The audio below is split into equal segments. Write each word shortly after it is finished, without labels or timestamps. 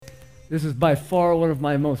This is by far one of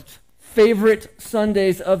my most favorite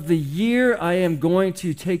Sundays of the year. I am going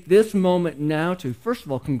to take this moment now to, first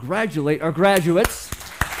of all, congratulate our graduates.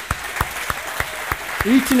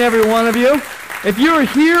 Each and every one of you. If you're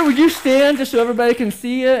here, would you stand just so everybody can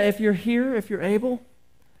see you? If you're here, if you're able.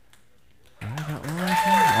 I got one right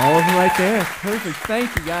there. All of them right there. Perfect.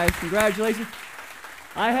 Thank you, guys. Congratulations.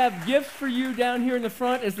 I have gifts for you down here in the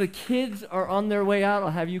front. As the kids are on their way out,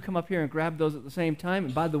 I'll have you come up here and grab those at the same time.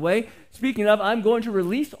 And by the way, speaking of, I'm going to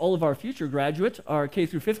release all of our future graduates, our K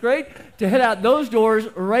through 5th grade, to head out those doors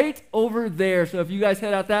right over there. So if you guys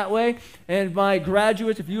head out that way, and my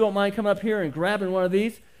graduates, if you don't mind coming up here and grabbing one of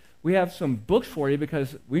these, we have some books for you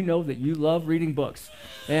because we know that you love reading books.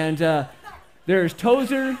 And there's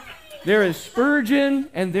Tozer, there is Spurgeon,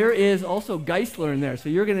 and there is also Geisler in there. So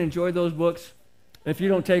you're going to enjoy those books. If you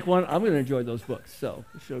don't take one, I'm going to enjoy those books, so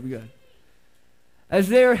it should be good. As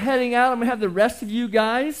they're heading out, I'm going to have the rest of you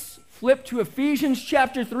guys flip to Ephesians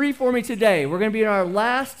chapter 3 for me today. We're going to be in our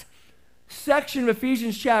last section of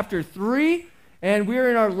Ephesians chapter 3, and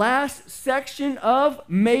we're in our last section of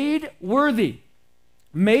Made Worthy.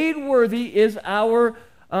 Made Worthy is our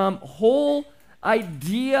whole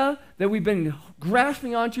idea that we've been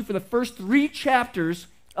grasping onto for the first 3 chapters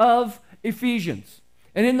of Ephesians.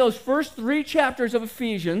 And in those first 3 chapters of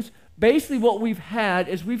Ephesians, basically what we've had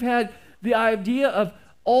is we've had the idea of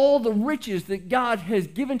all the riches that God has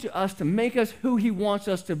given to us to make us who he wants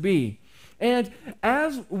us to be. And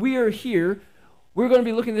as we are here, we're going to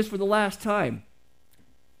be looking at this for the last time.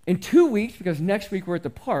 In 2 weeks, because next week we're at the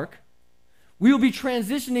park, we will be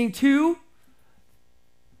transitioning to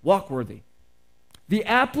Walk Worthy, the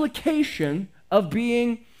application of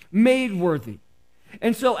being made worthy.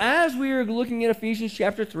 And so as we are looking at Ephesians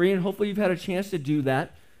chapter 3, and hopefully you've had a chance to do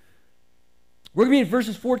that, we're going to be in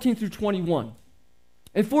verses 14 through 21.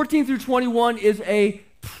 And 14 through 21 is a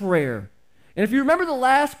prayer. And if you remember the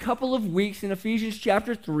last couple of weeks in Ephesians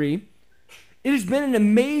chapter 3, it has been an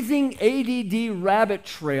amazing ADD rabbit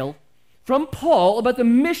trail from Paul about the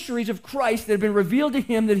mysteries of Christ that have been revealed to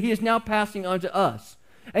him that he is now passing on to us.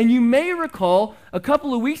 And you may recall a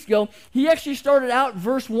couple of weeks ago, he actually started out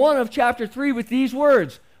verse 1 of chapter 3 with these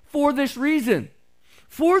words, "For this reason.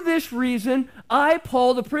 For this reason, I,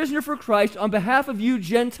 Paul, the prisoner for Christ, on behalf of you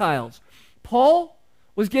Gentiles." Paul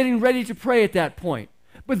was getting ready to pray at that point.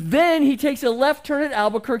 But then he takes a left turn at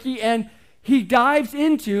Albuquerque and he dives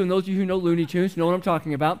into, and those of you who know Looney Tunes know what I'm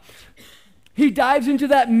talking about, he dives into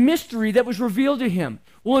that mystery that was revealed to him.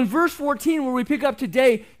 Well, in verse 14, where we pick up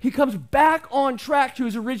today, he comes back on track to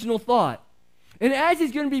his original thought. And as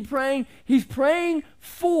he's going to be praying, he's praying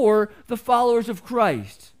for the followers of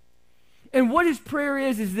Christ. And what his prayer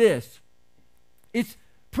is this. It's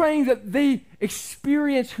praying that they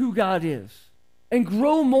experience who God is and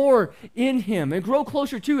grow more in him and grow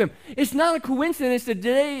closer to him. It's not a coincidence that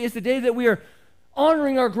today is the day that we are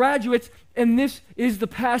honoring our graduates, and this is the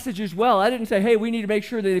passage as well. I didn't say, hey, we need to make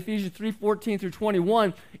sure that Ephesians 3:14 through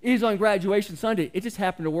 21 is on graduation Sunday. It just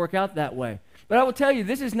happened to work out that way. But I will tell you,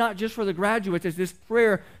 this is not just for the graduates. It's this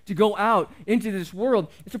prayer to go out into this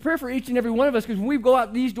world. It's a prayer for each and every one of us, because when we go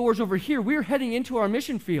out these doors over here, we're heading into our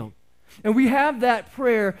mission field. And we have that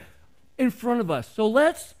prayer in front of us. So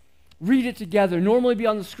let's read it together. Normally be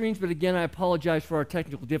on the screens, but again, I apologize for our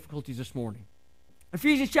technical difficulties this morning.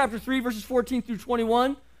 Ephesians chapter 3, verses 14 through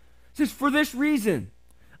 21 says, "For this reason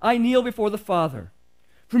I kneel before the Father,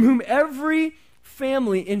 from whom every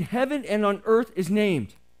family in heaven and on earth is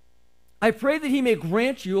named. I pray that he may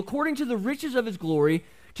grant you, according to the riches of his glory,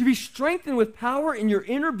 to be strengthened with power in your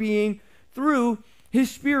inner being through his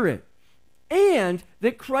Spirit, and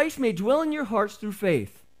that Christ may dwell in your hearts through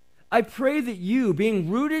faith. I pray that you, being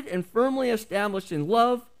rooted and firmly established in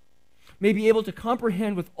love, may be able to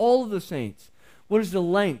comprehend with all of the saints what is the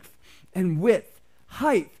length and width,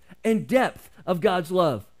 height, and depth of God's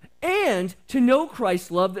love, and to know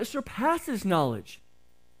Christ's love that surpasses knowledge,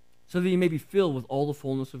 so that you may be filled with all the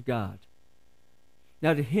fullness of God.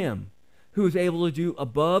 Now to him who is able to do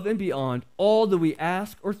above and beyond all that we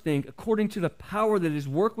ask or think, according to the power that is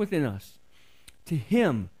worked within us, to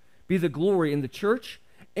him be the glory in the church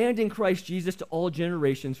and in Christ Jesus to all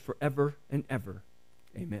generations forever and ever.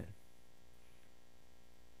 Amen."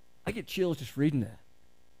 I get chills just reading that.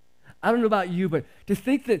 I don't know about you, but to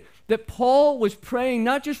think that Paul was praying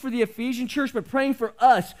not just for the Ephesian church, but praying for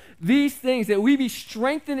us, these things, that we be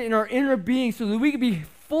strengthened in our inner being so that we can be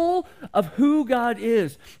full of who God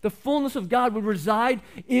is. The fullness of God would reside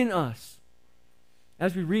in us.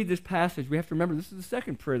 As we read this passage, we have to remember this is the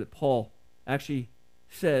second prayer that Paul actually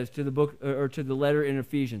says to the book or to the letter in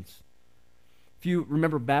Ephesians. If you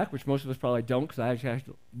remember back, which most of us probably don't because I actually have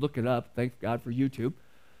to look it up, thank God for YouTube.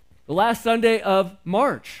 the last Sunday of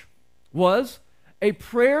March, was a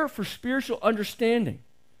prayer for spiritual understanding.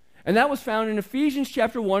 And that was found in Ephesians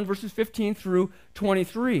chapter 1, verses 15 through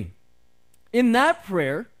 23. In that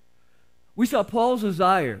prayer, we saw Paul's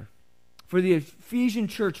desire for the Ephesian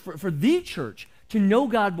church, for the church, to know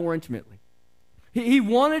God more intimately. He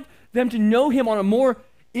wanted them to know him on a more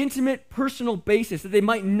intimate, personal basis, that they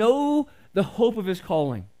might know the hope of his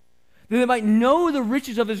calling, that they might know the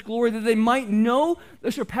riches of his glory, that they might know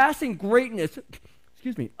the surpassing greatness,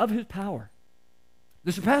 of his power.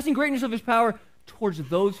 The surpassing greatness of his power towards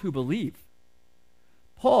those who believe.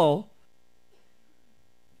 Paul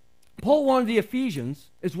wanted the Ephesians,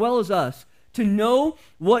 as well as us, to know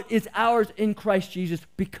what is ours in Christ Jesus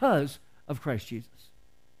because of Christ Jesus.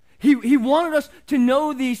 He wanted us to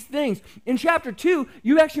know these things. In chapter 2,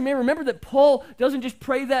 you actually may remember that Paul doesn't just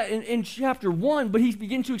pray that in chapter 1, but he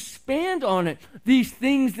begins to expand on it, these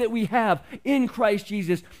things that we have in Christ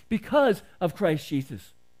Jesus because of Christ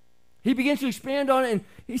Jesus. He begins to expand on it, and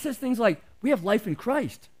he says things like, we have life in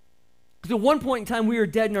Christ. Because at one point in time, we were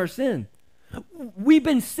dead in our sin. We've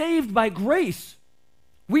been saved by grace.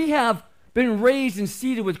 We have been raised and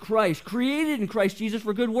seated with Christ, created in Christ Jesus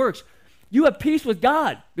for good works. You have peace with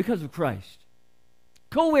God because of Christ.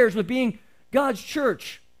 Co-heirs with being God's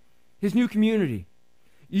church, his new community.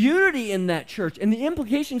 Unity in that church, and the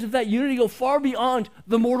implications of that unity go far beyond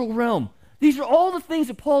the mortal realm. These are all the things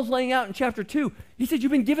that Paul's laying out in chapter 2. He said,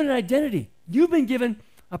 you've been given an identity. You've been given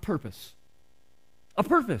a purpose. A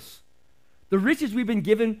purpose. The riches we've been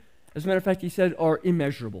given, as a matter of fact, he said, are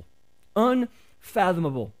immeasurable,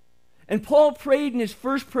 unfathomable. And Paul prayed in his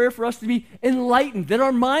first prayer for us to be enlightened, that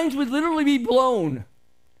our minds would literally be blown.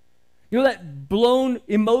 You know that blown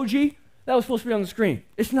emoji? That was supposed to be on the screen.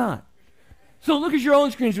 It's not. So look at your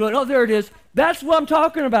own screens. You're like, oh, there it is. That's what I'm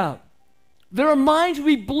talking about. That our minds would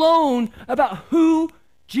be blown about who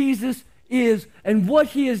Jesus is and what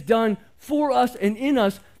he has done for us and in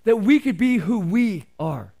us, that we could be who we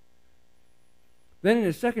are. Then in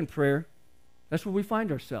his second prayer, that's where we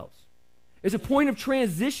find ourselves. It's a point of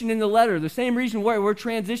transition in the letter, the same reason why we're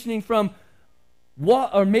transitioning from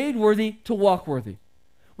made worthy to walk worthy.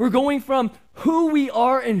 We're going from who we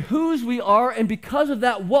are and whose we are, and because of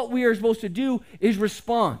that, what we are supposed to do is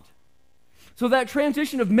respond. So that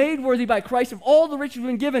transition of made worthy by Christ, of all the riches we've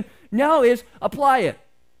been given, now is apply it.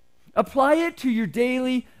 Apply it to your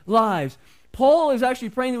daily lives. Paul is actually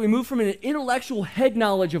praying that we move from an intellectual head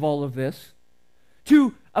knowledge of all of this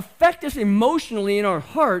to affect us emotionally in our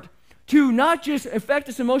heart, to not just affect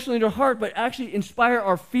us emotionally in our heart, but actually inspire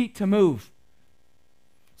our feet to move.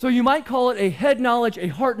 So you might call it a head knowledge, a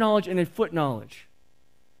heart knowledge, and a foot knowledge.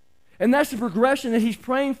 And that's the progression that he's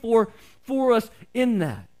praying for us in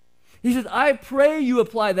that. He says, I pray you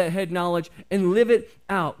apply that head knowledge and live it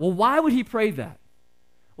out. Well, why would he pray that?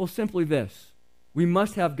 Well, simply this. We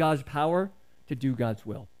must have God's power to do God's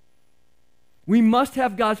will. We must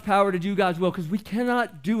have God's power to do God's will because we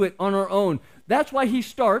cannot do it on our own. That's why he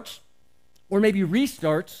starts, or maybe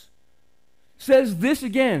restarts, says this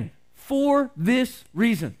again, for this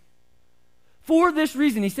reason. For this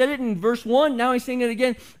reason. He said it in verse 1, now he's saying it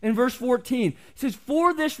again in verse 14. He says,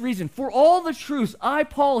 for this reason, for all the truths I,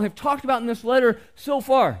 Paul, have talked about in this letter so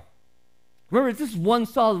far. Remember, this is one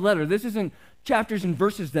solid letter. This isn't chapters and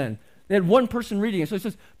verses then. They had one person reading it. So it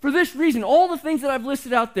says, for this reason, all the things that I've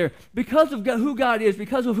listed out there, because of who God is,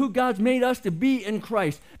 because of who God's made us to be in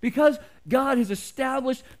Christ, because God has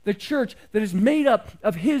established the church that is made up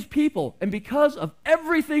of his people, and because of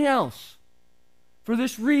everything else, for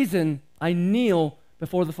this reason, I kneel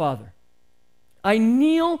before the Father. I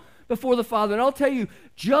kneel before the Father. And I'll tell you,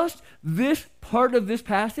 just this part of this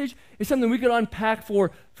passage is something we could unpack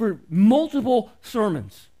for multiple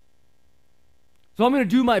sermons. So I'm going to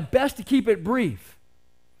do my best to keep it brief.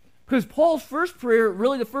 Because Paul's first prayer,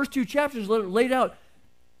 really the first two chapters laid out,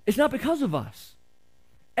 it's not because of us.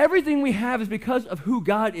 Everything we have is because of who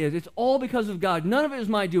God is. It's all because of God. None of it is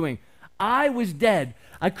my doing. I was dead.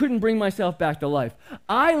 I couldn't bring myself back to life.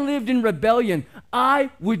 I lived in rebellion.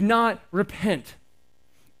 I would not repent.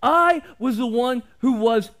 I was the one who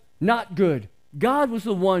was not good. God was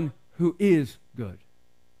the one who is good.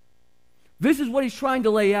 This is what he's trying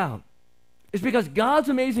to lay out. It's because God's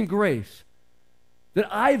amazing grace that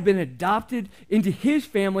I've been adopted into his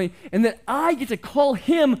family and that I get to call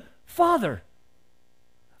him Father.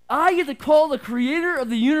 I get to call the creator of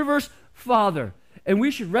the universe Father. And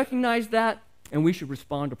we should recognize that, and we should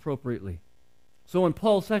respond appropriately. So in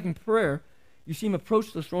Paul's second prayer, you see him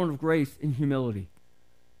approach the throne of grace in humility,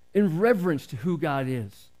 in reverence to who God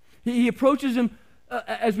is. He approaches him,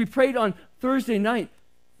 as we prayed on Thursday night,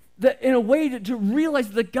 that in a way to realize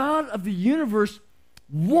that the God of the universe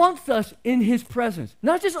wants us in his presence.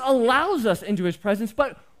 Not just allows us into his presence,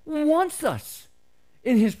 but wants us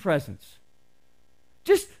in his presence.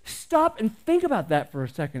 Just stop and think about that for a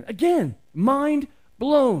second. Again, mind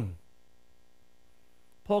blown.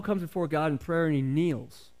 Paul comes before God in prayer and he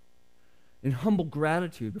kneels in humble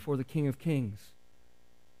gratitude before the King of Kings.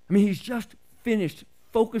 I mean, he's just finished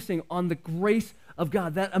focusing on the grace of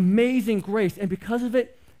God, that amazing grace, and because of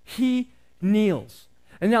it, he kneels.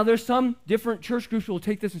 And now there's some different church groups who will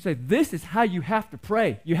take this and say, this is how you have to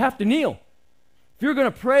pray. You have to kneel. If you're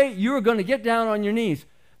going to pray, you're going to get down on your knees.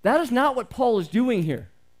 That is not what Paul is doing here.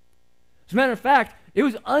 As a matter of fact, it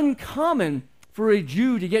was uncommon for a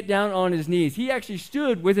Jew to get down on his knees. He actually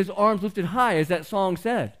stood with his arms lifted high, as that song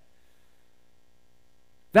said.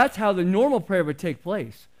 That's how the normal prayer would take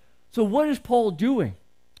place. So what is Paul doing?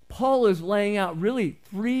 Paul is laying out really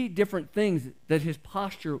three different things that his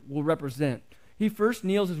posture will represent. He first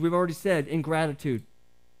kneels, as we've already said, in gratitude.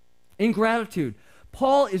 In gratitude.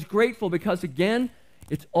 Paul is grateful because, again,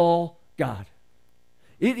 it's all God.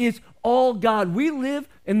 It is all God. We live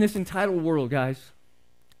in this entitled world, guys,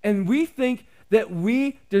 and we think that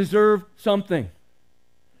we deserve something.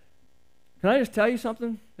 Can I just tell you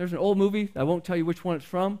something? There's an old movie. I won't tell you which one it's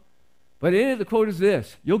from, but in it, the quote is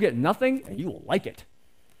this: you'll get nothing, and you will like it.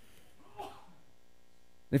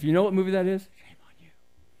 If you know what movie that is, shame on you.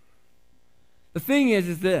 The thing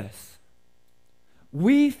is this.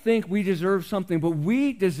 We think we deserve something, but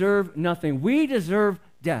we deserve nothing. We deserve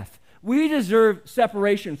death. We deserve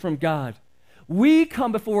separation from God. We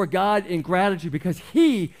come before God in gratitude because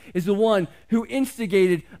he is the one who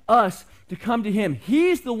instigated us to come to him.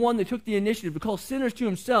 He's the one that took the initiative to call sinners to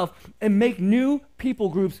himself and make new people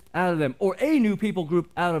groups out of them, or a new people group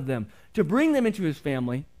out of them, to bring them into his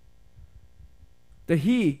family that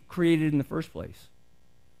he created in the first place.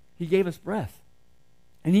 He gave us breath,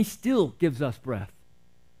 and he still gives us breath.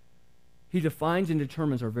 He defines and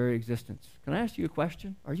determines our very existence. Can I ask you a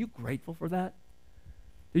question? Are you grateful for that?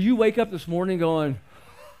 Did you wake up this morning going,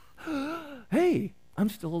 hey, I'm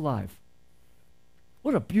still alive?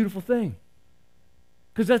 What a beautiful thing.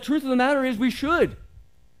 Because the truth of the matter is we should.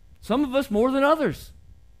 Some of us more than others.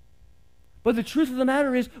 But the truth of the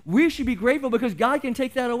matter is we should be grateful because God can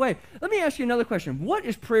take that away. Let me ask you another question. What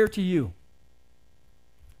is prayer to you?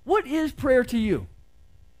 What is prayer to you?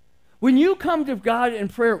 When you come to God in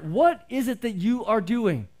prayer, what is it that you are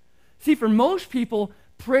doing? See, for most people,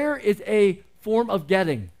 prayer is a form of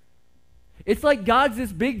getting. It's like God's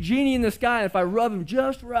this big genie in the sky, and if I rub him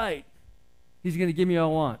just right, he's going to give me what I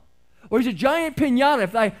want. Or he's a giant piñata.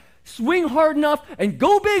 If I swing hard enough and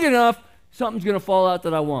go big enough, something's going to fall out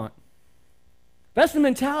that I want. That's the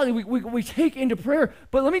mentality we take into prayer.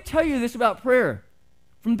 But let me tell you this about prayer.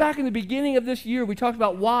 From back in the beginning of this year, we talked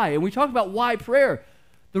about why, and we talked about why prayer.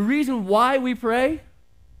 The reason why we pray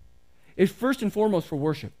is first and foremost for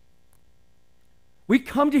worship. We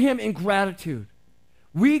come to him in gratitude.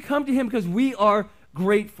 We come to him because we are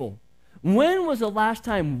grateful. When was the last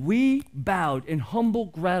time we bowed in humble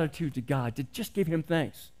gratitude to God to just give him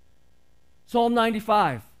thanks? Psalm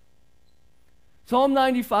 95. Psalm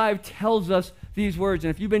 95 tells us these words, and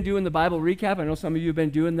if you've been doing the Bible recap, I know some of you have been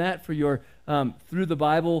doing that for your through the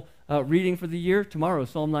Bible reading for the year. Tomorrow is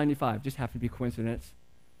Psalm 95. Just happened to be a coincidence.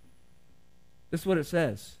 This is what it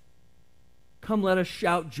says. Come, let us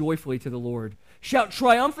shout joyfully to the Lord. Shout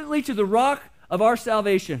triumphantly to the rock of our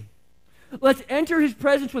salvation. Let's enter his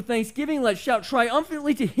presence with thanksgiving. Let's shout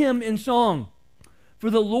triumphantly to him in song. For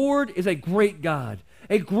the Lord is a great God,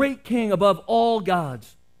 a great king above all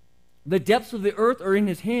gods. The depths of the earth are in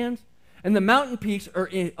his hands, and the mountain peaks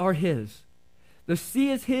are his. The sea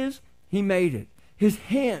is his, he made it. His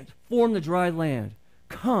hand formed the dry land.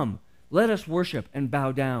 Come, let us worship and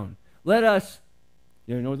bow down. Let us,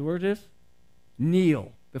 you know what the word is?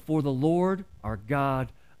 Kneel before the Lord our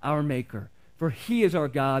God, our Maker. For he is our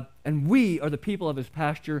God, and we are the people of his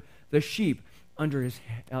pasture, the sheep under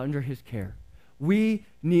his care. We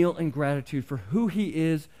kneel in gratitude for who he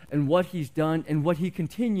is and what he's done and what he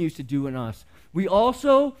continues to do in us. We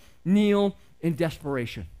also kneel in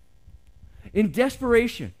desperation. In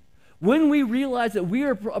desperation, when we realize that we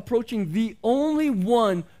are approaching the only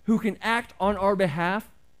one who can act on our behalf,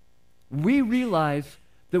 we realize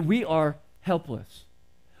that we are helpless.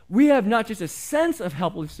 We have not just a sense of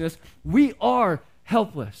helplessness, we are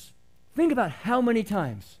helpless. Think about how many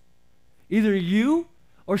times either you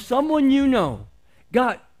or someone you know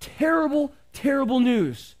got terrible, terrible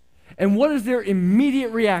news. And what is their immediate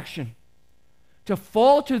reaction? To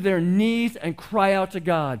fall to their knees and cry out to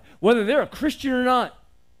God, whether they're a Christian or not.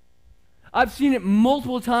 I've seen it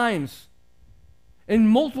multiple times in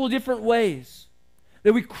multiple different ways.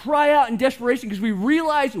 that we cry out in desperation because we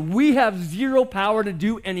realize we have zero power to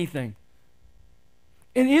do anything.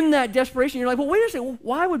 And in that desperation, you're like, well, wait a second,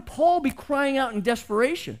 why would Paul be crying out in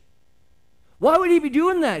desperation? Why would he be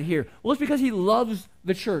doing that here? Well, it's because he loves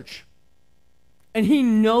the church. And he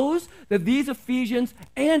knows that these Ephesians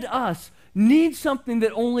and us need something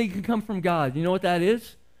that only can come from God. You know what that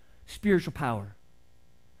is? Spiritual power.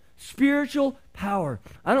 Spiritual power.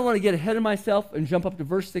 I don't want to get ahead of myself and jump up to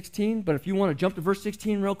verse 16, but if you want to jump to verse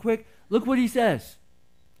 16 real quick, look what he says.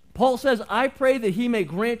 Paul says, I pray that he may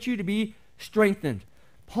grant you to be strengthened.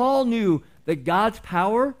 Paul knew that God's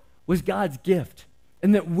power was God's gift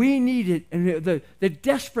and that we need it, and the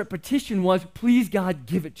desperate petition was, please, God,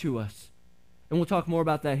 give it to us. And we'll talk more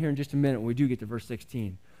about that here in just a minute when we do get to verse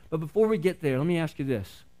 16. But before we get there, let me ask you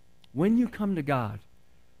this. When you come to God,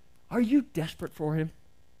 are you desperate for him?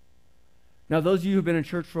 Now, those of you who've been in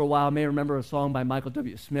church for a while may remember a song by Michael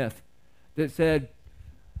W. Smith that said,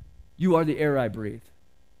 you are the air I breathe.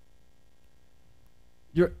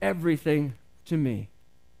 You're everything to me.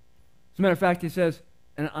 As a matter of fact, he says,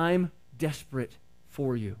 and I'm desperate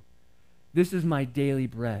for you. This is my daily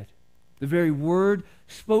bread. The very word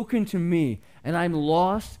spoken to me, and I'm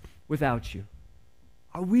lost without you.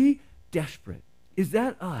 Are we desperate? Is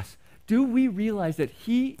that us? Do we realize that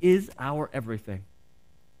he is our everything?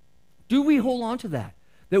 Do we hold on to that?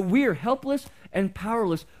 That we are helpless and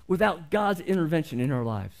powerless without God's intervention in our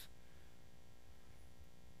lives?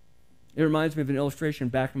 It reminds me of an illustration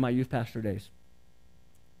back from my youth pastor days.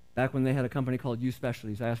 Back when they had a company called Youth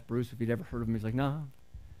Specialties. I asked Bruce if he'd ever heard of them. He's like, no.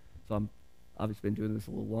 So I'm obviously been doing this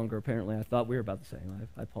a little longer, apparently. I thought we were about the same.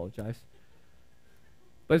 I apologize.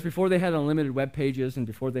 But it's before they had unlimited web pages and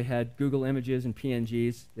before they had Google Images and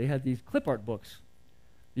PNGs. They had these clip art books.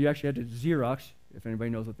 You actually had to Xerox, if anybody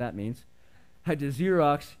knows what that means. Had to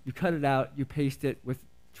Xerox, you cut it out, you paste it with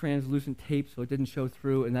translucent tape so it didn't show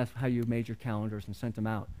through, and that's how you made your calendars and sent them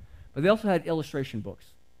out. But they also had illustration books.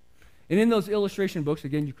 And in those illustration books,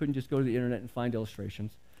 again, you couldn't just go to the internet and find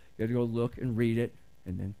illustrations. You had to go look and read it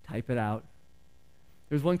and then type it out.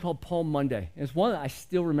 There's one called Palm Monday. And it's one that I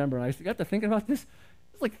still remember. And I got to thinking about this.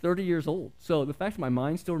 It's like 30 years old. So the fact that my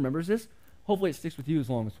mind still remembers this, hopefully it sticks with you as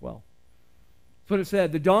long as well. That's what it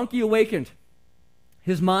said. The donkey awakened,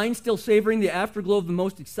 his mind still savoring the afterglow of the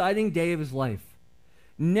most exciting day of his life.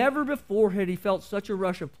 Never before had he felt such a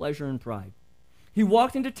rush of pleasure and pride. He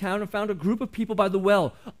walked into town and found a group of people by the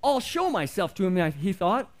well. I'll show myself to him, he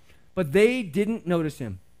thought, but they didn't notice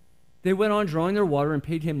him. They went on drawing their water and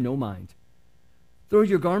paid him no mind. Throw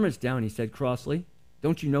your garments down, he said crossly.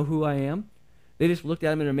 Don't you know who I am? They just looked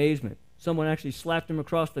at him in amazement. Someone actually slapped him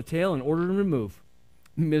across the tail and ordered him to move.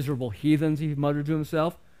 Miserable heathens, he muttered to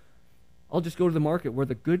himself. I'll just go to the market where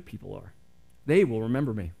the good people are. They will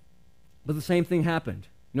remember me. But the same thing happened.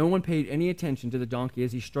 No one paid any attention to the donkey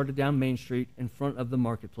as he strutted down Main Street in front of the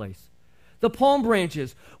marketplace. The palm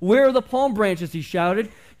branches. Where are the palm branches, he shouted.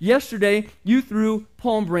 Yesterday, you threw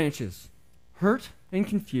palm branches. Hurt and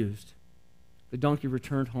confused, the donkey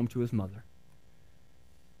returned home to his mother.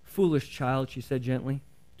 Foolish child, she said gently.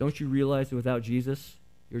 Don't you realize that without Jesus,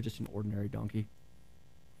 you're just an ordinary donkey?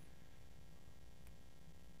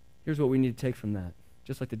 Here's what we need to take from that.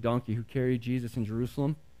 Just like the donkey who carried Jesus in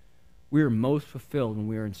Jerusalem, we are most fulfilled when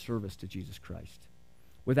we are in service to Jesus Christ.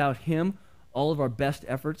 Without him, all of our best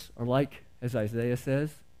efforts are like, as Isaiah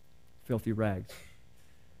says, filthy rags.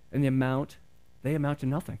 And they amount to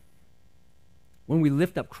nothing. When we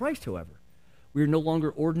lift up Christ, however, we are no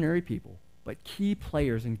longer ordinary people, but key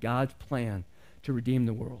players in God's plan to redeem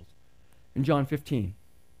the world. In John 15,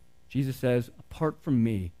 Jesus says, apart from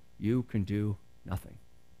me, you can do nothing.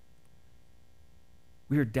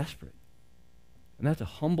 We are desperate. And that's a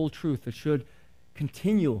humble truth that should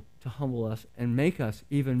continue to humble us and make us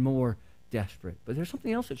even more desperate. But there's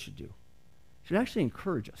something else it should do. It should actually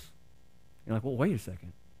encourage us. You're like, well, wait a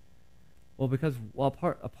second. Well, because while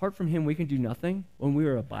apart from him we can do nothing, when we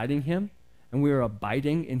are abiding him and we are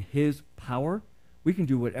abiding in his power, we can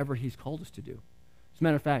do whatever he's called us to do. As a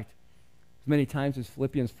matter of fact, as many times as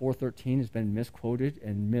Philippians 4:13 has been misquoted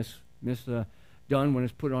and done when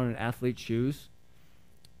it's put on an athlete's shoes,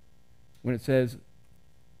 when it says,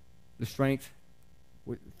 the strength,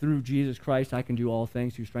 through Jesus Christ, I can do all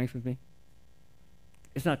things who strengthens me.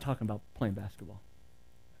 It's not talking about playing basketball.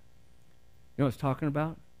 You know what it's talking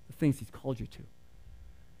about? The things he's called you to.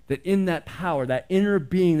 That in that power, that inner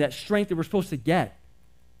being, that strength that we're supposed to get,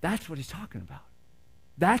 that's what he's talking about.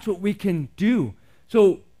 That's what we can do.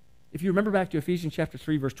 So if you remember back to Ephesians chapter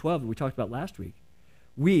 3, verse 12 that we talked about last week,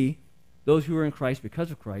 we, those who are in Christ because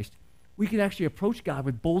of Christ, we can actually approach God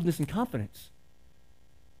with boldness and confidence.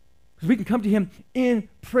 Because we can come to him in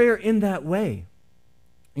prayer in that way.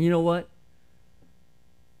 And you know what?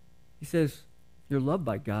 He says, you're loved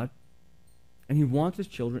by God, and he wants his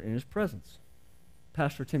children in his presence.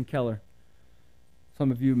 Pastor Tim Keller,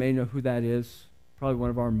 some of you may know who that is, probably one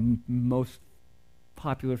of our most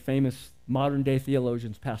popular, famous, modern-day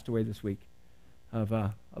theologians, passed away this week of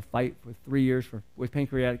a fight for 3 years with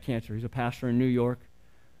pancreatic cancer. He's a pastor in New York.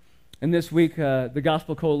 And this week, the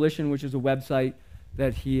Gospel Coalition, which is a website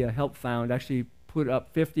that he helped found, actually put up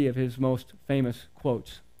 50 of his most famous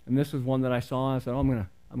quotes. And this was one that I saw, and I said, I'm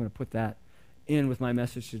gonna put that in with my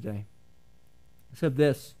message today. It said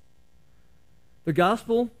this: the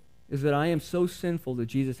gospel is that I am so sinful that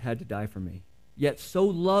Jesus had to die for me, yet so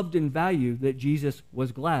loved and valued that Jesus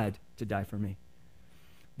was glad to die for me.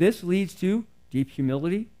 This leads to deep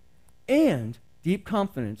humility and deep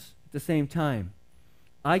confidence at the same time.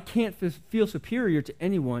 I can't feel superior to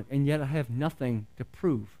anyone, and yet I have nothing to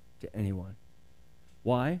prove to anyone.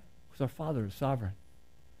 Why? Because our Father is sovereign.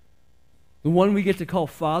 The one we get to call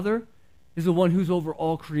Father is the one who's over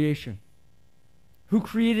all creation, who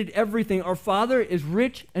created everything. Our Father is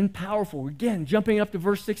rich and powerful. Again, jumping up to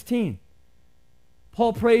verse 16.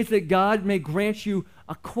 Paul prays that God may grant you,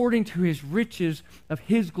 according to his riches of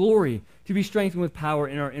his glory, to be strengthened with power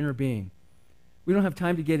in our inner being. We don't have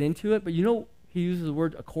time to get into it, but you know he uses the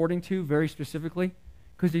word according to very specifically,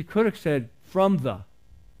 because he could have said from the.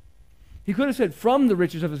 He could have said from the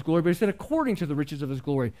riches of his glory, but he said according to the riches of his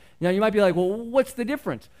glory. Now you might be like, well, what's the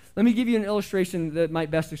difference? Let me give you an illustration that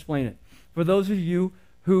might best explain it. For those of you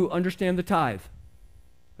who understand the tithe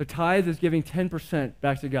is giving 10%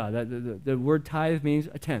 back to God. The word tithe means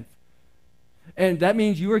a tenth. And that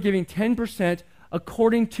means you are giving 10%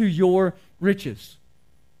 according to your riches.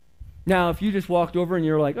 Now, if you just walked over and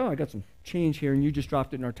you're like, oh, I got some change here, and you just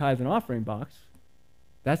dropped it in our tithe and offering box,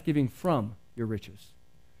 that's giving from your riches.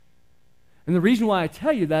 And the reason why I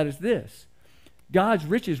tell you that is this: God's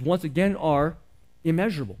riches, once again, are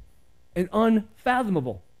immeasurable and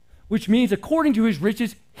unfathomable, which means according to his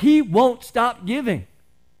riches, he won't stop giving.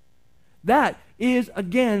 That is,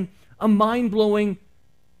 again, a mind-blowing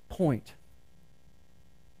point.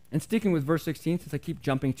 And sticking with verse 16, since I keep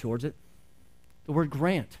jumping towards it, the word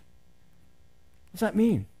grant. What does that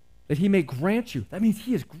mean? That he may grant you. That means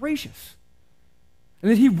he is gracious.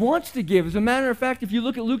 And that he wants to give. As a matter of fact, if you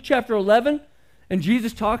look at Luke chapter 11, and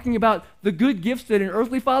Jesus talking about the good gifts that an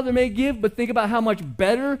earthly father may give, but think about how much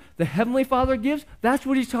better the heavenly Father gives, that's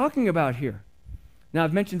what he's talking about here. Now,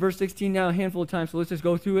 I've mentioned verse 16 now a handful of times, so let's just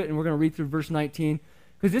go through it, and we're going to read through verse 19,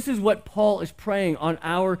 because this is what Paul is praying on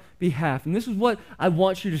our behalf, and this is what I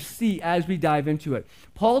want you to see as we dive into it.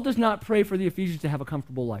 Paul does not pray for the Ephesians to have a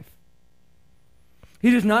comfortable life. He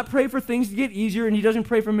does not pray for things to get easier, and he doesn't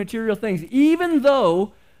pray for material things, even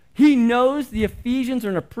though he knows the Ephesians are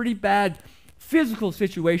in a pretty bad physical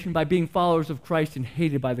situation by being followers of Christ and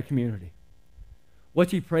hated by the community.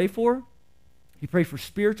 What's he pray for? He prays for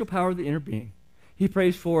spiritual power of the inner being. He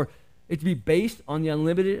prays for it to be based on the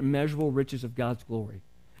unlimited and immeasurable riches of God's glory.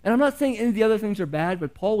 And I'm not saying any of the other things are bad,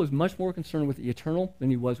 but Paul was much more concerned with the eternal than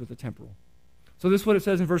he was with the temporal. So this is what it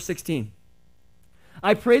says in verse 16.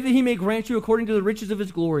 I pray that he may grant you, according to the riches of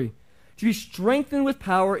his glory, to be strengthened with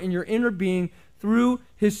power in your inner being through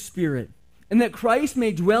his Spirit, and that Christ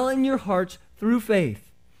may dwell in your hearts through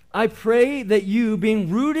faith. I pray that you, being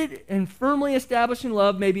rooted and firmly established in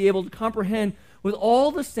love, may be able to comprehend with all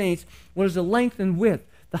the saints what is the length and width,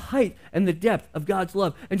 the height and the depth of God's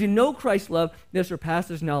love, and to know Christ's love that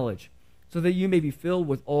surpasses knowledge, so that you may be filled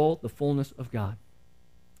with all the fullness of God.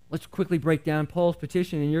 Let's quickly break down Paul's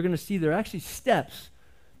petition, and you're going to see there are actually steps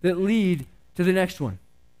that lead to the next one.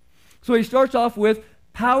 So he starts off with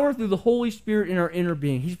power through the Holy Spirit in our inner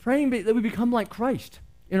being. He's praying that we become like Christ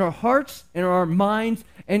in our hearts, in our minds,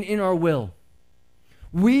 and in our will.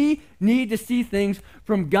 We need to see things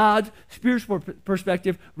from God's spiritual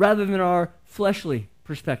perspective rather than our fleshly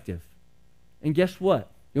perspective. And guess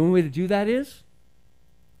what? The only way to do that is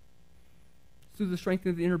through the strength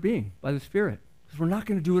of the inner being, by the Spirit. Because we're not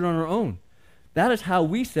going to do it on our own. That is how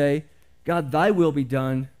we say, God, thy will be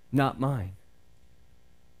done, not mine.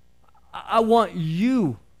 I want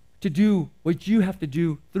you to do what you have to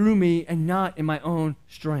do through me and not in my own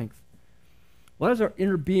strength. Why does our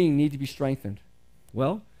inner being need to be strengthened?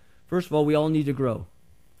 Well, first of all, we all need to grow.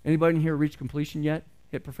 Anybody in here reach completion yet?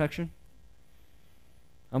 Hit perfection?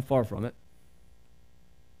 I'm far from it.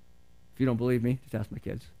 If you don't believe me, just ask my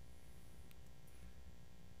kids.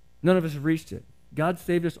 None of us have reached it. God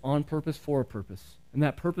saved us on purpose for a purpose. And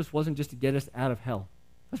that purpose wasn't just to get us out of hell.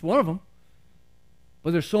 That's one of them.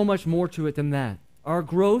 But there's so much more to it than that. Our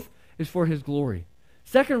growth is for his glory.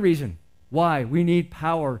 Second reason why we need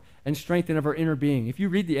power and strength in our inner being. If you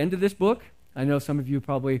read the end of this book, I know some of you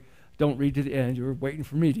probably don't read to the end. You're waiting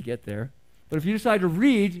for me to get there. But if you decide to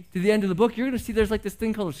read to the end of the book, you're going to see there's like this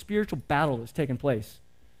thing called a spiritual battle that's taking place.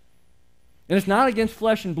 And it's not against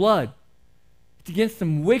flesh and blood. It's against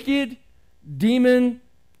some wicked demon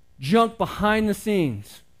junk behind the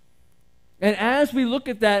scenes. And as we look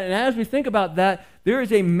at that and as we think about that, there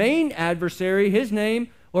is a main adversary. His name,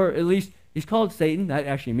 or at least he's called Satan. That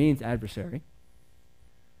actually means adversary.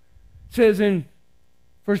 It says in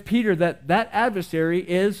 1 Peter that adversary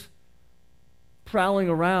is prowling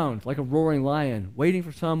around like a roaring lion, waiting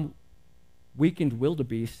for some weakened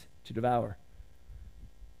wildebeest to devour.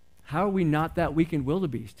 How are we not that weakened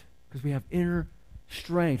wildebeest? Because we have inner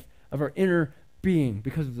strength of our inner being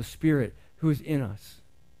because of the Spirit who is in us.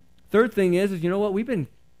 Third thing is you know what? We've been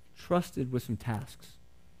trusted with some tasks.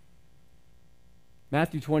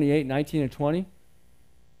 Matthew 28, 19 and 20.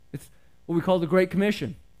 It's what we call the Great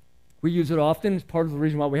Commission. We use it often. It's part of the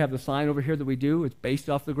reason why we have the sign over here that we do. It's based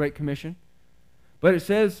off the Great Commission. But it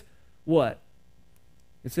says what?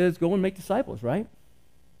 It says go and make disciples, right?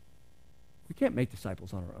 We can't make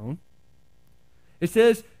disciples on our own. It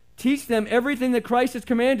says teach them everything that Christ has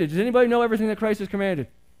commanded. Does anybody know everything that Christ has commanded?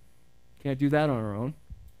 Can't do that on our own.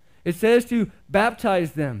 It says to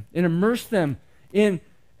baptize them and immerse them in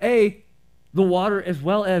the water as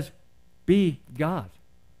well as be God.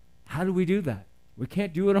 How do we do that? We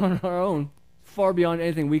can't do it on our own. Far beyond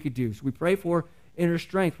anything we could do. So we pray for inner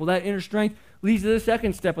strength. Well, that inner strength leads to the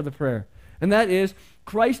second step of the prayer, and that is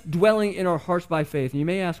Christ dwelling in our hearts by faith. And you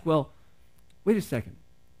may ask, well, wait a second.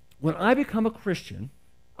 When I become a Christian,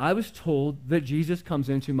 I was told that Jesus comes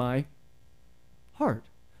into my heart.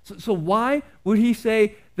 So why would he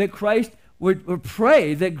say that Christ would, or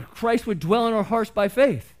pray that Christ would dwell in our hearts by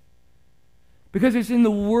faith? Because it's in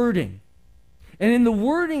the wording. And in the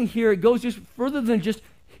wording here, it goes just further than just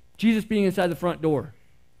Jesus being inside the front door.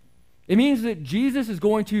 It means that Jesus is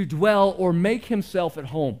going to dwell or make himself at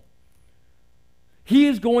home. He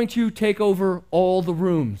is going to take over all the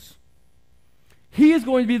rooms. He is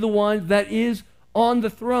going to be the one that is on the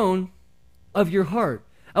throne of your heart.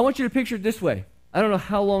 I want you to picture it this way. I don't know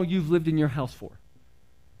how long you've lived in your house for.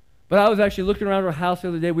 But I was actually looking around our house the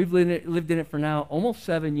other day. We've lived in it for now almost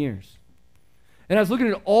 7 years. And I was looking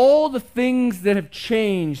at all the things that have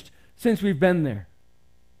changed since we've been there.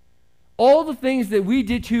 All the things that we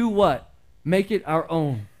did to what? Make it our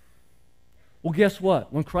own. Well, guess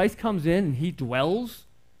what? When Christ comes in and he dwells,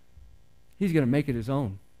 he's going to make it his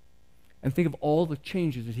own. And think of all the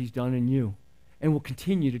changes that he's done in you and will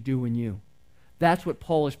continue to do in you. That's what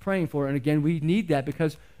Paul is praying for. And again, we need that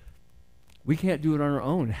because we can't do it on our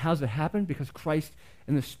own. How does it happen? Because Christ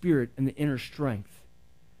and the Spirit and the inner strength.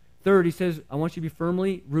 Third, he says, I want you to be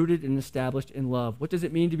firmly rooted and established in love. What does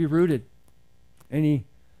it mean to be rooted? Any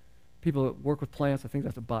people that work with plants, I think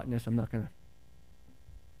that's a botanist. I'm not going to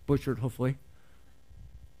butcher it, hopefully.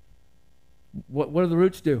 What do the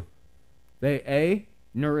roots do? They, A,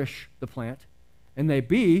 nourish the plant, and they,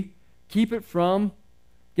 B, keep it from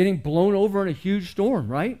getting blown over in a huge storm,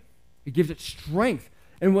 right? It gives it strength.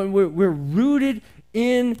 And when we're rooted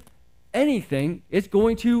in anything, it's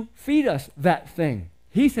going to feed us that thing.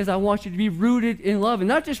 He says, I want you to be rooted in love. And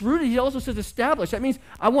not just rooted, he also says established. That means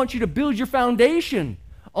I want you to build your foundation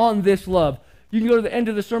on this love. You can go to the end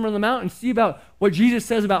of the Sermon on the Mount and see about what Jesus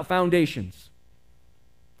says about foundations.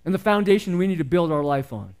 And the foundation we need to build our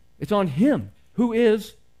life on. It's on him, who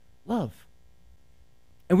is love.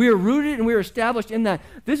 And we are rooted and we are established in that.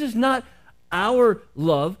 This is not our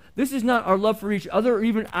love. This is not our love for each other or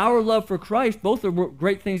even our love for Christ. Both are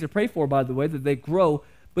great things to pray for, by the way, that they grow.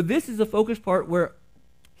 But this is the focus part where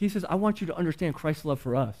he says, I want you to understand Christ's love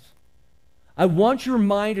for us. I want your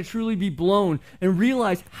mind to truly be blown and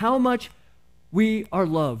realize how much we are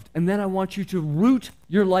loved. And then I want you to root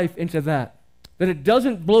your life into that. That it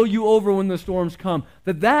doesn't blow you over when the storms come.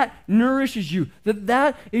 That nourishes you.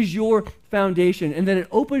 That is your foundation. And that it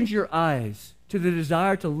opens your eyes to the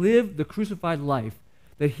desire to live the crucified life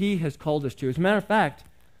that he has called us to. As a matter of fact,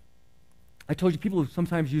 I told you people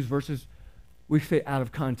sometimes use verses we say out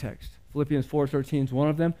of context. Philippians 4:13 is one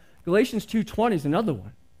of them. Galatians 2:20 is another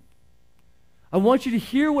one. I want you to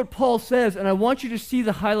hear what Paul says, and I want you to see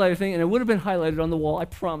the highlighted thing, and it would have been highlighted on the wall, I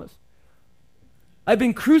promise. I've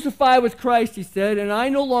been crucified with Christ, he said, and I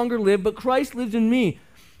no longer live, but Christ lives in me.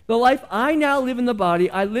 The life I now live in the body,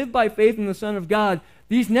 I live by faith in the Son of God.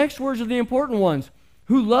 These next words are the important ones.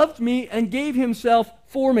 Who loved me and gave himself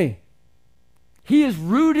for me. He is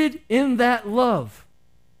rooted in that love.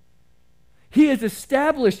 He is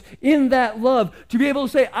established in that love to be able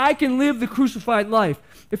to say, I can live the crucified life.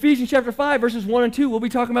 Ephesians chapter 5, verses 1 and 2, we'll be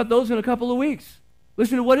talking about those in a couple of weeks.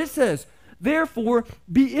 Listen to what it says. Therefore,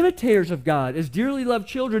 be imitators of God as dearly loved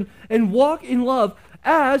children, and walk in love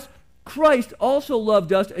as Christ also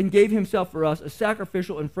loved us and gave himself for us, a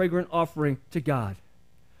sacrificial and fragrant offering to God.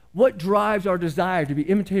 What drives our desire to be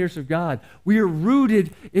imitators of God? We are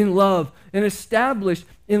rooted in love and established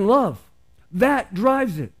in love. That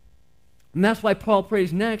drives it. And that's why Paul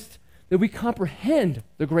prays next that we comprehend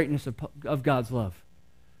the greatness of God's love.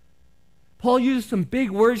 Paul uses some big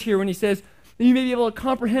words here when he says that you may be able to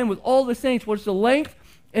comprehend with all the saints what's the length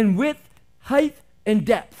and width, height, and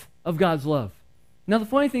depth of God's love. Now, the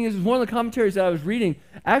funny thing is one of the commentaries that I was reading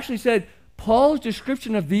actually said Paul's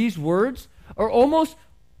description of these words are almost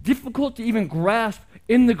difficult to even grasp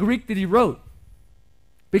in the Greek that he wrote.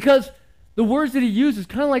 Because the words that he uses,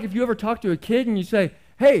 kind of like if you ever talk to a kid and you say,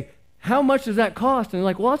 hey, how much does that cost? And they're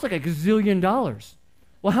like, well, that's like $1 gazillion.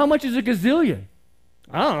 Well, how much is a gazillion?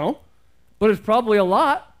 I don't know, but it's probably a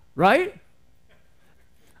lot, right?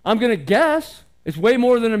 I'm going to guess it's way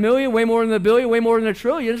more than 1 million, way more than 1 billion, way more than 1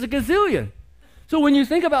 trillion. It's a gazillion. So when you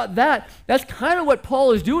think about that, that's kind of what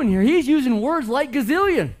Paul is doing here. He's using words like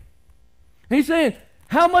gazillion. And he's saying,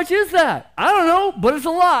 how much is that? I don't know, but it's a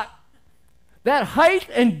lot. That height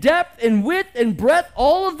and depth and width and breadth,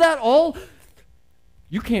 all of that,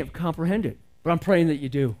 you can't comprehend it. But I'm praying that you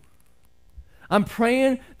do. I'm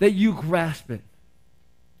praying that you grasp it.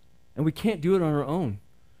 And we can't do it on our own.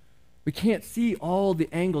 We can't see all the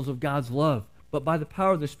angles of God's love. But by the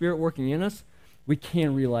power of the Spirit working in us, we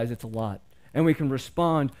can realize it's a lot. And we can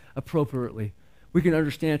respond appropriately. We can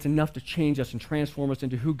understand it's enough to change us and transform us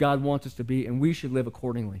into who God wants us to be, and we should live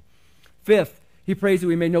accordingly. Fifth, he prays that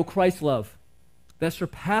we may know Christ's love that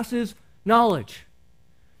surpasses knowledge.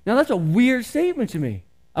 Now, that's a weird statement to me.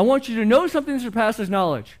 I want you to know something that surpasses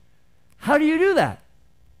knowledge. How do you do that?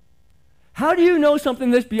 How do you know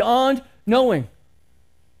something that's beyond knowing?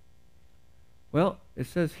 Well, it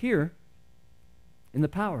says here in the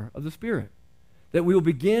power of the Spirit that we will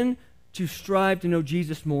begin to strive to know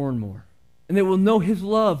Jesus more and more, and that we'll know his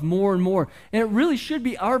love more and more. And it really should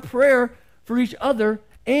be our prayer for each other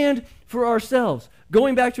and for ourselves.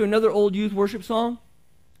 Going back to another old youth worship song,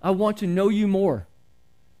 I want to know you more.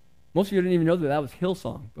 Most of you didn't even know that that was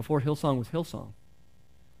Hillsong, before Hillsong was Hillsong.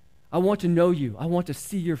 I want to know you. I want to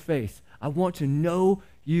see your face. I want to know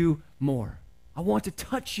you more. I want to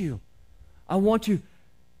touch you. I want to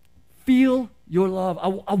feel your love.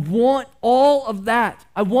 I want all of that.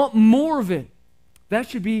 I want more of it. That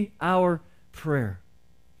should be our prayer.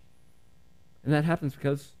 And that happens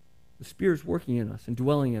because the Spirit's working in us and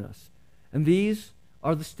dwelling in us. And these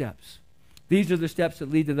are the steps. These are the steps that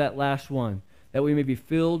lead to that last one, that we may be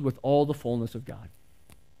filled with all the fullness of God.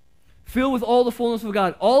 Filled with all the fullness of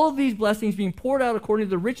God. All of these blessings being poured out according to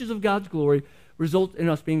the riches of God's glory result in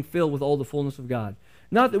us being filled with all the fullness of God.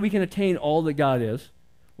 Not that we can attain all that God is.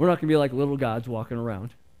 We're not going to be like little gods walking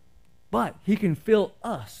around. But he can fill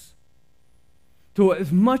us to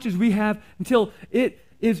as much as we have until it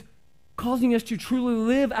is causing us to truly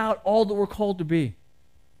live out all that we're called to be.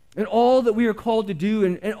 And all that we are called to do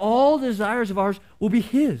and all desires of ours will be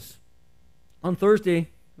his. On Thursday,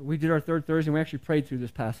 we did our third Thursday, and we actually prayed through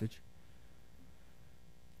this passage.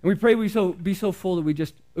 And we prayed we be so full that we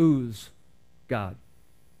just ooze God.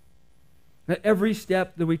 That every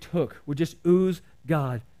step that we took would just ooze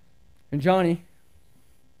God. And Johnny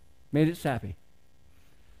made it sappy.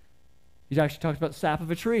 He actually talks about the sap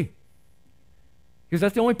of a tree. Because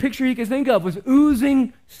that's the only picture he could think of, was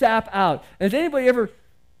oozing sap out. And has anybody ever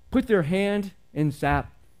put their hand in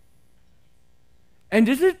sap? And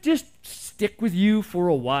does it just stick with you for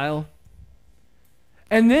a while?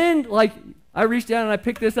 And then, like, I reached down and I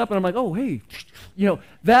picked this up and I'm like, oh, hey,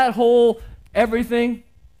 that whole everything.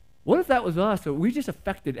 What if that was us? So we just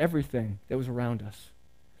affected everything that was around us.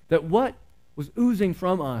 That what was oozing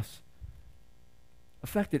from us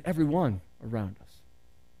affected everyone around us.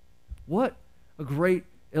 What a great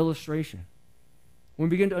illustration. When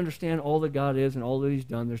we begin to understand all that God is and all that he's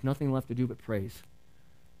done, there's nothing left to do but praise.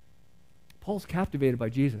 Paul's captivated by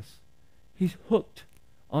Jesus. He's hooked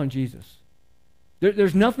on Jesus.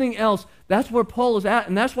 There's nothing else. That's where Paul is at,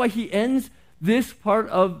 and that's why he ends this part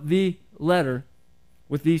of the letter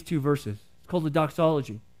with these two verses. It's called the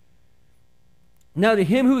doxology. Now to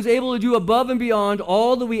him who is able to do above and beyond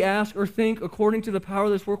all that we ask or think according to the power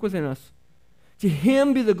that's work within us, to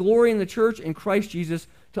him be the glory in the church in Christ Jesus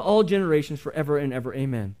to all generations forever and ever.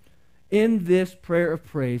 Amen. In this prayer of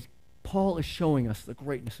praise, Paul is showing us the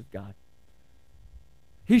greatness of God.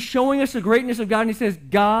 He's showing us the greatness of God, and he says,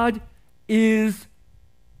 God is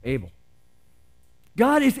able.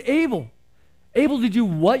 God is able. Able to do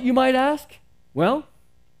what, you might ask? Well,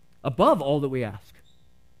 above all that we ask.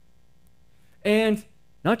 And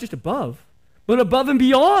not just above, but above and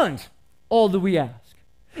beyond all that we ask.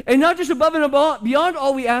 And not just above and beyond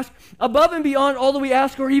all we ask, above and beyond all that we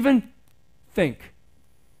ask or even think.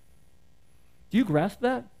 Do you grasp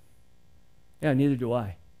that? Yeah, neither do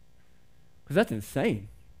I. Because that's insane.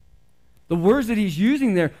 The words that he's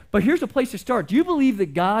using there. But here's a place to start. Do you believe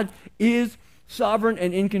that God is sovereign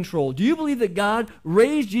and in control? Do you believe that God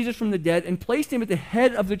raised Jesus from the dead and placed him at the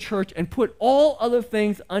head of the church and put all other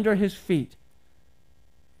things under his feet?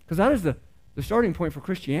 Because that is the starting point for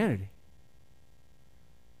Christianity.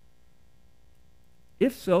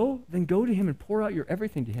 If so, then go to him and pour out your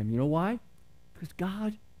everything to him. You know why? Because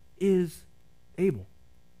God is able.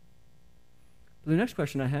 But the next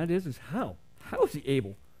question I had is how? How is he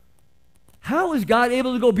able? How is God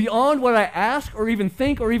able to go beyond what I ask or even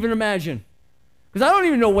think or even imagine? Because I don't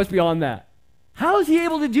even know what's beyond that. How is he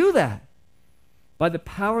able to do that? By the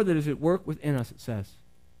power that is at work within us, it says.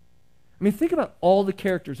 I mean, think about all the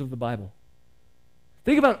characters of the Bible.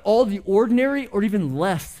 Think about all the ordinary or even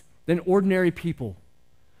less than ordinary people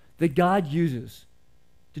that God uses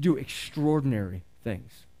to do extraordinary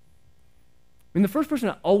things. I mean, the first person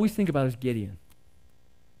I always think about is Gideon,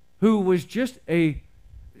 who was just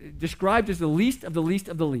described as the least of the least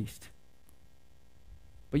of the least.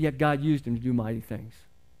 But yet God used him to do mighty things.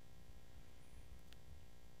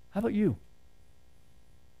 How about you?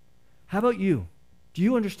 How about you? Do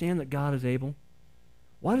you understand that God is able?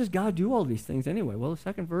 Why does God do all these things anyway? Well, the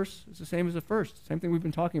second verse is the same as the first. Same thing we've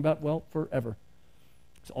been talking about, well, forever.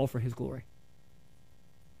 It's all for his glory.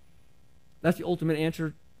 That's the ultimate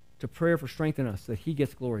answer to prayer for strength in us, that he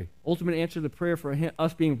gets glory. Ultimate answer to the prayer for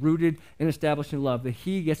us being rooted and established in love, that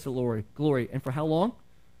he gets the glory. And for how long?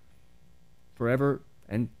 Forever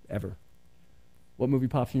and ever. What movie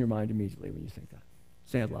pops in your mind immediately when you think that?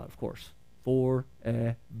 Say it loud, of course.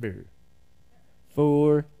 Forever.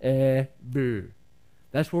 Forever.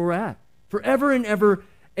 That's where we're at. Forever and ever,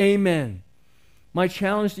 amen. My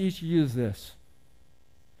challenge to each of you is this.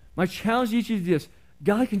 My challenge to each of you is this.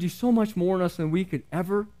 God can do so much more in us than we could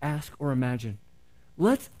ever ask or imagine.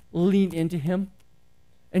 Let's lean into him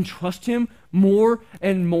and trust him more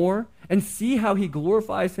and more and see how he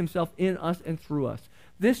glorifies himself in us and through us.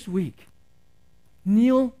 This week,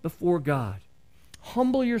 kneel before God.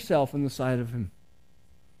 Humble yourself in the sight of him.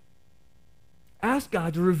 Ask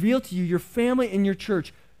God to reveal to you, your family, and your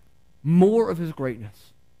church more of his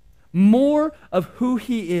greatness, more of who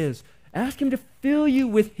he is. Ask him to fill you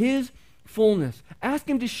with his fullness. Ask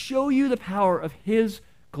him to show you the power of his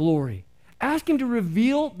glory. Ask him to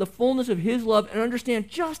reveal the fullness of his love and understand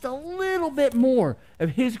just a little bit more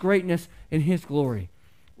of his greatness and his glory.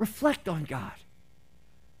 Reflect on God.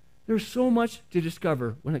 There's so much to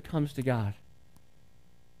discover when it comes to God,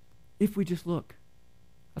 if we just look.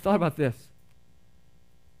 I thought about this.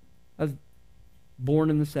 I was born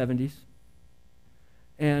in the 70s,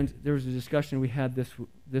 and there was a discussion we had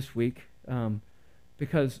this week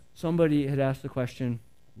because somebody had asked the question,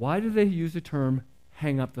 why do they use the term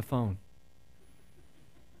hang up the phone?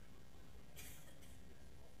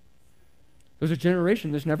 There's a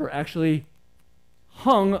generation that's never actually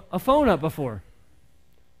hung a phone up before.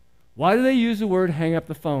 Why do they use the word hang up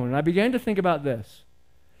the phone? And I began to think about this.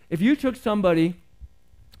 If you took somebody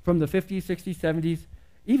from the 50s, 60s, 70s,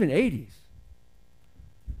 even 80s,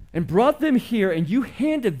 and brought them here and you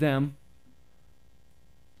handed them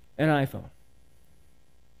an iPhone,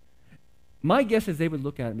 my guess is they would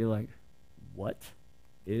look at it and be like, what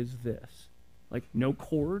is this? Like no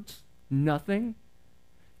cords, nothing?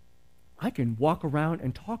 I can walk around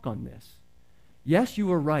and talk on this. Yes, you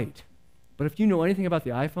were right. But if you know anything about the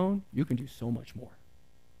iPhone, you can do so much more.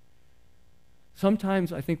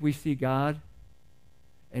 Sometimes I think we see God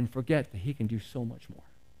and forget that he can do so much more.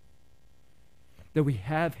 That we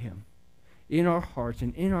have him in our hearts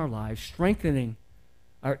and in our lives, strengthening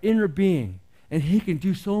our inner being, and he can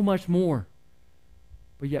do so much more.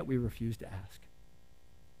 But yet we refuse to ask.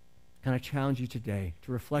 Can I challenge you today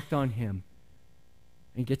to reflect on him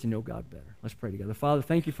and get to know God better? Let's pray together. Father,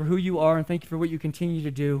 thank you for who you are, and thank you for what you continue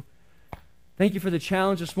to do. Thank you for the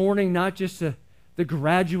challenge this morning, not just to the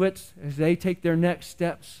graduates as they take their next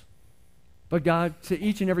steps, but God, to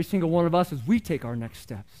each and every single one of us as we take our next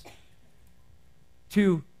steps,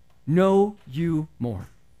 to know you more,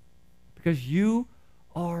 because you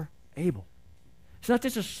are able. It's not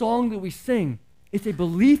just a song that we sing, it's a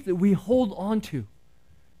belief that we hold on to.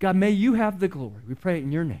 God, may you have the glory. We pray it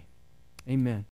in your name. Amen.